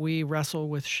ashamed that we wrestle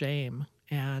with shame,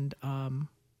 and I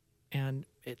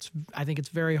think it's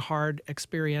very hard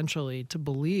experientially to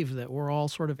believe that we're all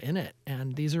sort of in it,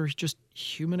 and these are just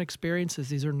human experiences.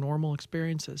 These are normal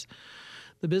experiences.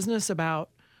 The business about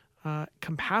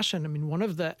compassion, I mean, one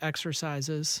of the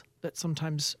exercises that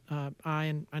sometimes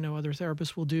I know other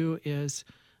therapists will do is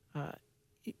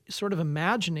sort of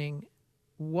imagining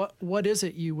what is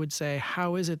it you would say,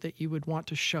 how is it that you would want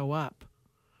to show up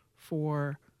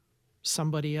for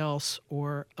somebody else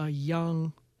or a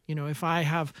young, if I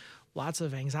have lots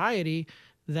of anxiety,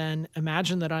 then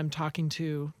imagine that I'm talking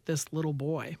to this little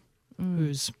boy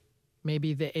who's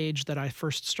maybe the age that I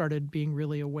first started being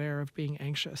really aware of being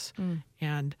anxious.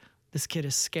 And this kid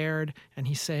is scared, and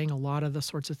he's saying a lot of the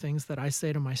sorts of things that I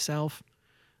say to myself.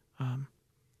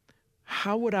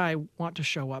 How would I want to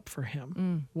show up for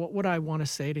him? What would I want to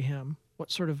say to him?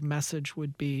 What sort of message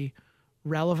would be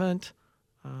relevant,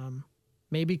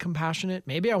 maybe compassionate?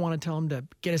 Maybe I want to tell him to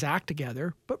get his act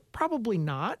together, but probably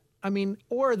not. I mean,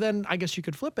 or then I guess you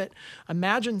could flip it.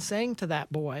 Imagine saying to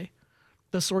that boy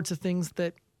the sorts of things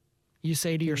that you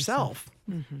say to yourself.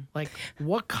 Like,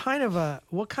 what kind of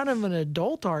an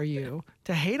adult are you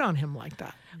to hate on him like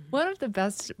that? One of the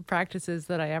best practices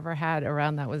that I ever had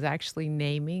around that was actually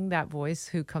naming that voice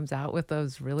who comes out with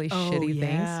those really shitty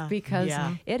things, because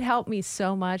it helped me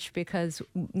so much, because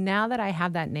now that I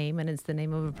have that name, and it's the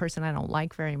name of a person I don't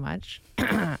like very much,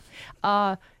 when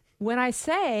I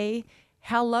say,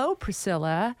 hello,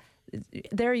 Priscilla,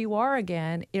 there you are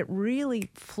again, it really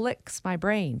flicks my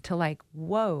brain to like,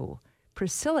 whoa,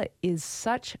 Priscilla is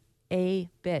such a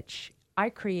bitch. I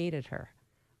created her.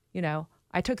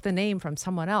 I took the name from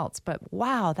someone else, but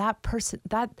wow, that person,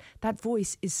 that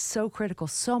voice is so critical,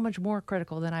 so much more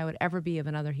critical than I would ever be of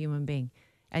another human being.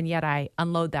 And yet I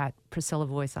unload that Priscilla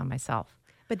voice on myself.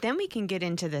 But then we can get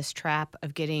into this trap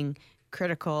of getting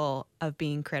critical of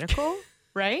being critical.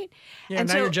 Right? Yeah, and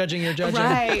now you're judging.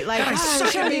 Right. Like, I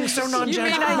suck at being so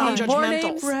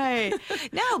non-judgmental. Right.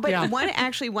 No, but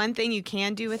one thing you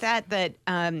can do with that,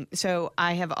 so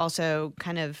I have also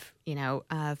kind of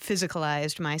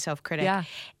physicalized my self-critic. Yeah.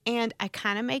 And I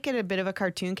kind of make it a bit of a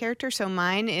cartoon character. So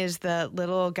mine is the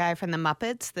little guy from the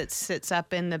Muppets that sits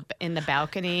up in the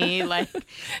balcony, like,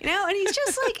 and he's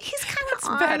just like, he's kind of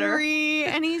ornery,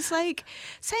 and he's like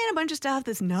saying a bunch of stuff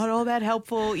that's not all that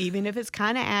helpful, even if it's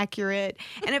kind of accurate.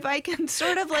 And if I can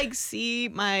sort of like see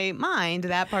my mind,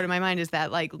 that part of my mind is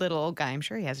that like little guy, I'm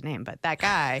sure he has a name, but that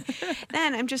guy,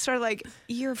 then I'm just sort of like,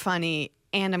 you're funny.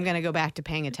 And I'm going to go back to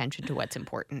paying attention to what's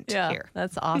important here.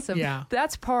 That's awesome. Yeah.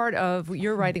 That's part of,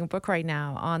 you're writing a book right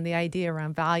now on the idea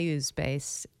around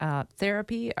values-based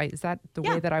therapy. Is that the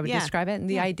way that I would describe it? And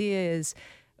the idea is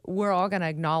we're all going to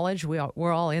acknowledge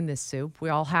we're all in this soup. We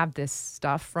all have this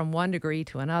stuff from one degree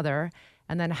to another.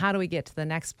 And then how do we get to the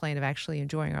next plane of actually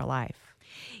enjoying our life?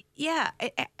 Yeah,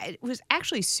 it was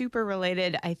actually super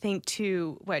related, I think,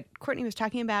 to what Courtenay was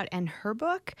talking about and her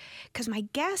book. Because my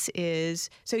guess is,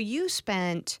 so you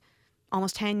spent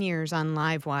almost 10 years on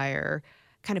Livewire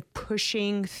kind of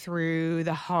pushing through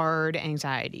the hard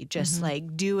anxiety, just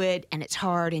like do it and it's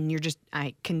hard and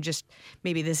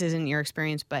maybe this isn't your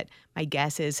experience, but my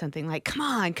guess is something like, come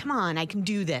on, I can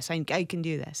do this. I can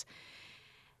do this.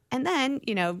 And then,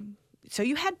 so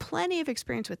you had plenty of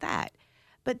experience with that.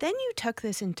 But then you took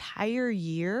this entire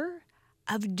year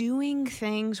of doing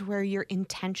things where you're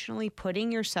intentionally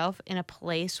putting yourself in a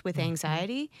place with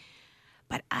anxiety.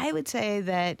 But I would say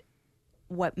that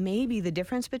what may be the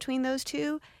difference between those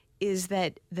two is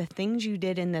that the things you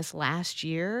did in this last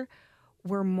year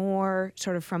were more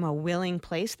sort of from a willing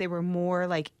place. They were more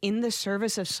like in the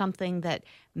service of something that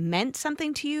meant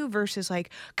something to you versus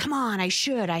like, come on, I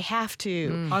have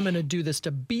to. I'm going to do this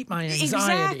to beat my anxiety.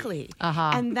 Exactly.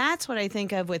 And that's what I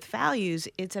think of with values.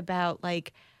 It's about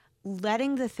like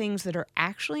letting the things that are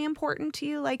actually important to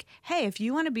you, like, hey, if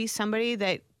you want to be somebody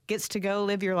that gets to go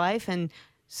live your life and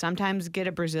sometimes get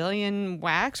a Brazilian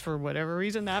wax for whatever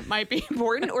reason that might be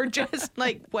important, or just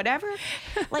like whatever,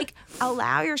 like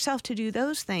allow yourself to do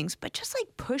those things, but just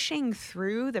like pushing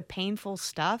through the painful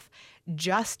stuff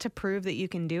just to prove that you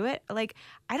can do it. Like,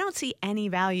 I don't see any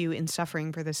value in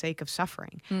suffering for the sake of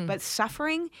suffering, but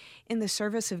suffering in the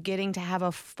service of getting to have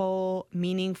a full,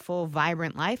 meaningful,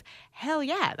 vibrant life, hell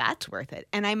yeah, that's worth it.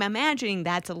 And I'm imagining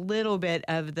that's a little bit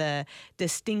of the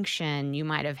distinction you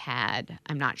might have had.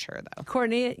 I'm not sure though.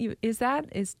 Courtenay, does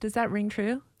that ring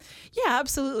true? Yeah,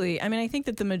 absolutely. I mean, I think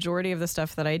that the majority of the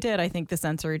stuff that I did, I think the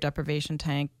sensory deprivation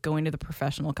tank, going to the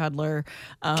professional cuddler,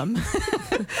 Sign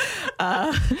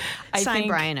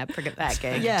Brian up for that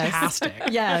gig. Yes. Fantastic.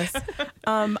 Yes.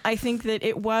 I think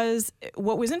that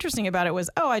what was interesting about it was,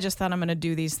 I just thought I'm going to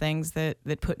do these things that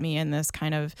put me in this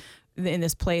kind of, in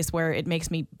this place where it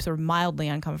makes me sort of mildly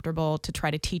uncomfortable to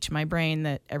try to teach my brain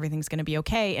that everything's going to be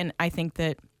okay. And I think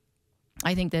that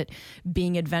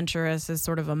being adventurous is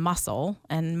sort of a muscle,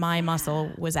 and my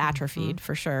muscle was atrophied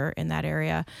for sure in that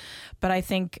area. But I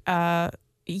think, I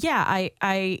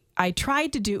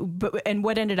tried to do, and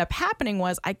what ended up happening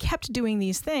was I kept doing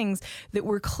these things that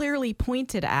were clearly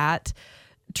pointed at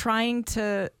trying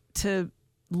to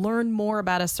learn more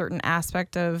about a certain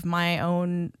aspect of my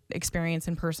own experience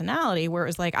and personality, where it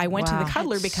was like I went to the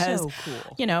cuddler because, so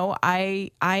cool.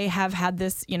 I have had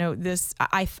this,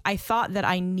 I thought that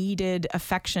I needed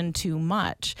affection too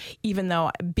much, even though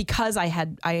because I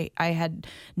had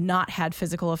not had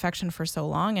physical affection for so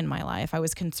long in my life, I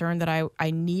was concerned that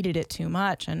I needed it too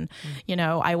much. And,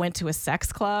 I went to a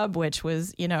sex club, which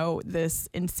was, this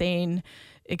insane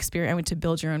experience. I went to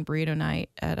Build Your Own Burrito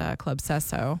Night at Club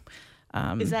Sesso.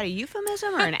 Is that a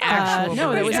euphemism or an actual?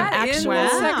 No, that was an actual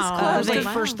sex club. They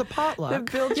first the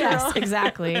potluck. Yes,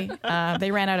 exactly.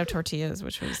 They ran out of tortillas,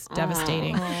 which was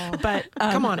devastating. But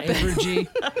come on, Andrew G.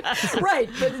 Right,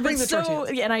 but Bring the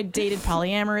tortillas. And I dated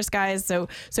polyamorous guys, so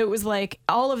it was like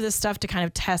all of this stuff to kind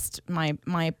of test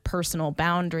my personal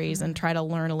boundaries and try to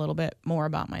learn a little bit more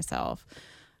about myself.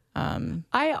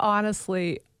 I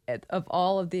honestly, of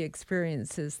all of the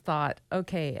experiences, thought,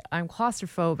 okay, I'm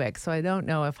claustrophobic, so I don't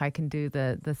know if I can do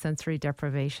the sensory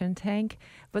deprivation tank,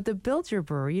 but the build your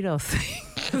burrito thing,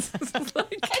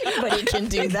 like, anybody can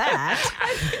do that.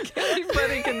 I think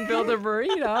anybody can build a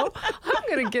burrito. I'm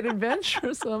going to get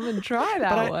adventurous and try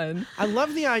that one. I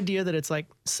love the idea that it's like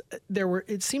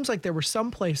it seems like there were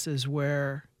some places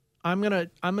where I'm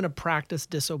gonna practice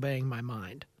disobeying my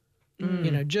mind.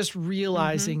 Just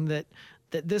realizing that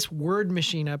this word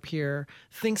machine up here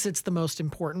thinks it's the most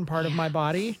important part of my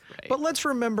body, but let's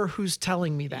remember who's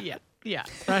telling me that. Yeah.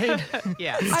 Right?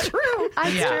 Yeah. It's true. I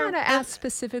just want to ask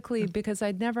specifically, because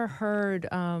I'd never heard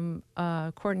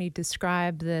Courtenay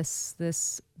describe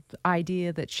this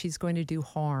idea that she's going to do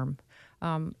harm.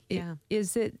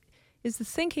 Is the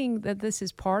thinking that this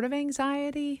is part of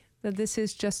anxiety? That this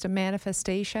is just a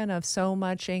manifestation of so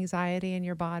much anxiety in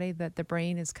your body that the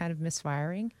brain is kind of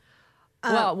misfiring?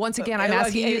 Well, once again, I'm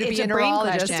asking you to be a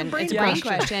neurologist. It's a brain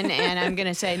question, and I'm going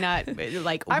to say not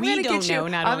like we don't know.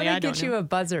 Not I'm only going I to don't get know. you a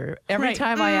buzzer every Right.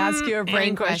 time I ask you a brain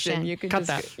Brain question. question. You can Cut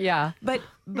just that. yeah.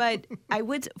 But I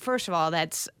would, first of all,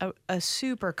 that's a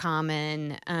super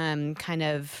common kind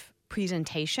of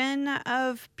presentation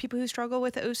of people who struggle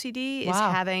with OCD is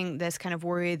Wow. having this kind of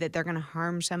worry that they're going to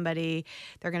harm somebody,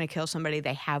 they're going to kill somebody,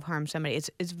 they have harmed somebody.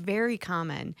 It's very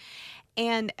common.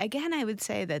 And again, I would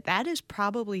say that is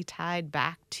probably tied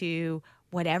back to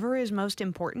whatever is most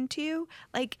important to you.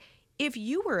 Like if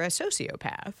you were a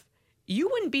sociopath, you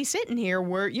wouldn't be sitting here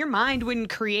where your mind wouldn't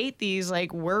create these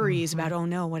like worries about, oh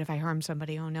no, what if I harm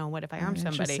somebody? Oh no, what if I harm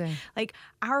somebody? Interesting. Like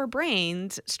our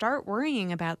brains start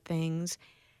worrying about things,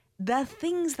 the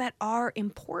things that are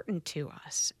important to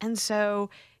us. And so,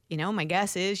 my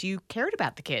guess is you cared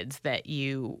about the kids that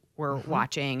you were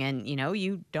watching and,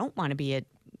 you don't want to be a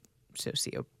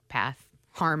sociopath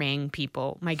harming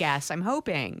people. My guess, I'm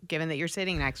hoping, given that you're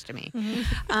sitting next to me.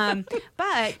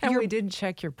 But And we didn't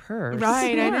check your purse.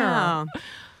 right, I know.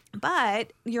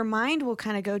 But your mind will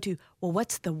kind of go to, well,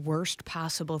 what's the worst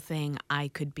possible thing I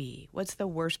could be? What's the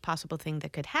worst possible thing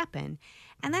that could happen?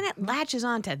 And then it latches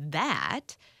onto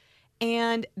that.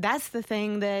 And that's the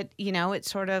thing that, it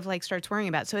sort of like starts worrying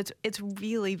about. So it's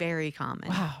really very common.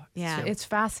 Wow. Yeah. It's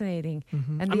fascinating.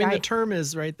 And I mean, the term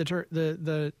is right.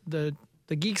 The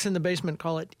geeks in the basement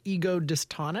call it ego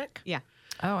dystonic. Yeah.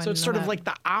 Oh, So it's sort of like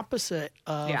the opposite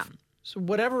of Yeah. so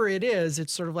whatever it is.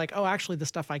 It's sort of like, oh, actually, the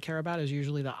stuff I care about is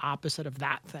usually the opposite of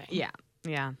that thing. Yeah.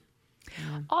 Yeah.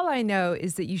 all I know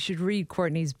is that you should read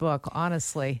Courtenay's book,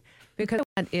 honestly, because I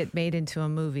want it made into a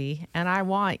movie, and I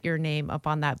want your name up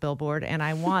on that billboard, and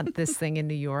I want this thing in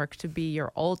New York to be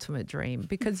your ultimate dream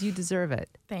because you deserve it.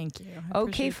 Thank you. I Okay,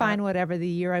 appreciate fine, that. whatever. The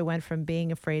year I went from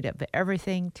being afraid of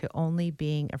everything to only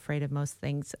being afraid of most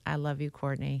things. I love you,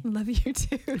 Courtenay. Love you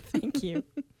too. Thank you.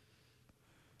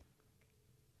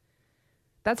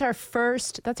 That's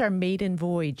our maiden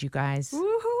voyage, you guys.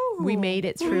 Woohoo! We made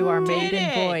it through our maiden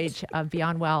it. voyage of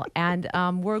Beyond Well. And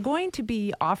we're going to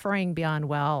be offering Beyond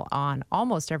Well on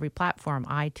almost every platform,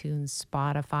 iTunes,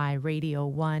 Spotify, Radio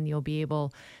 1. You'll be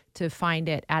able to find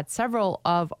it at several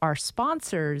of our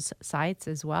sponsors' sites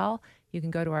as well. You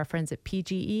can go to our friends at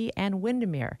PGE and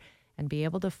Windermere and be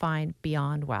able to find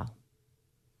Beyond Well.